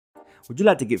Would you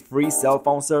like to get free cell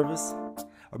phone service?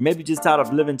 Or maybe just tired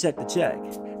of living check to check?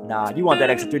 Nah, you want that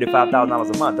extra $3,000 to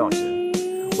 $5,000 a month, don't you?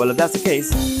 Well, if that's the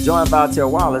case, join Vitel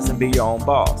Wireless and be your own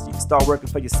boss. You can start working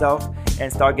for yourself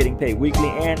and start getting paid weekly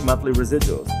and monthly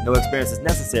residuals. No experience is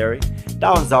necessary.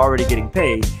 Thousands are already getting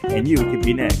paid, and you could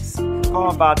be next.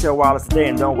 Call Vitel Wireless today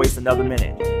and don't waste another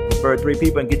minute. Refer 3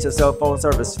 people and get your cell phone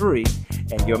service free,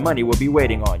 and your money will be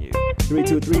waiting on you.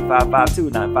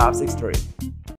 323-552-9563.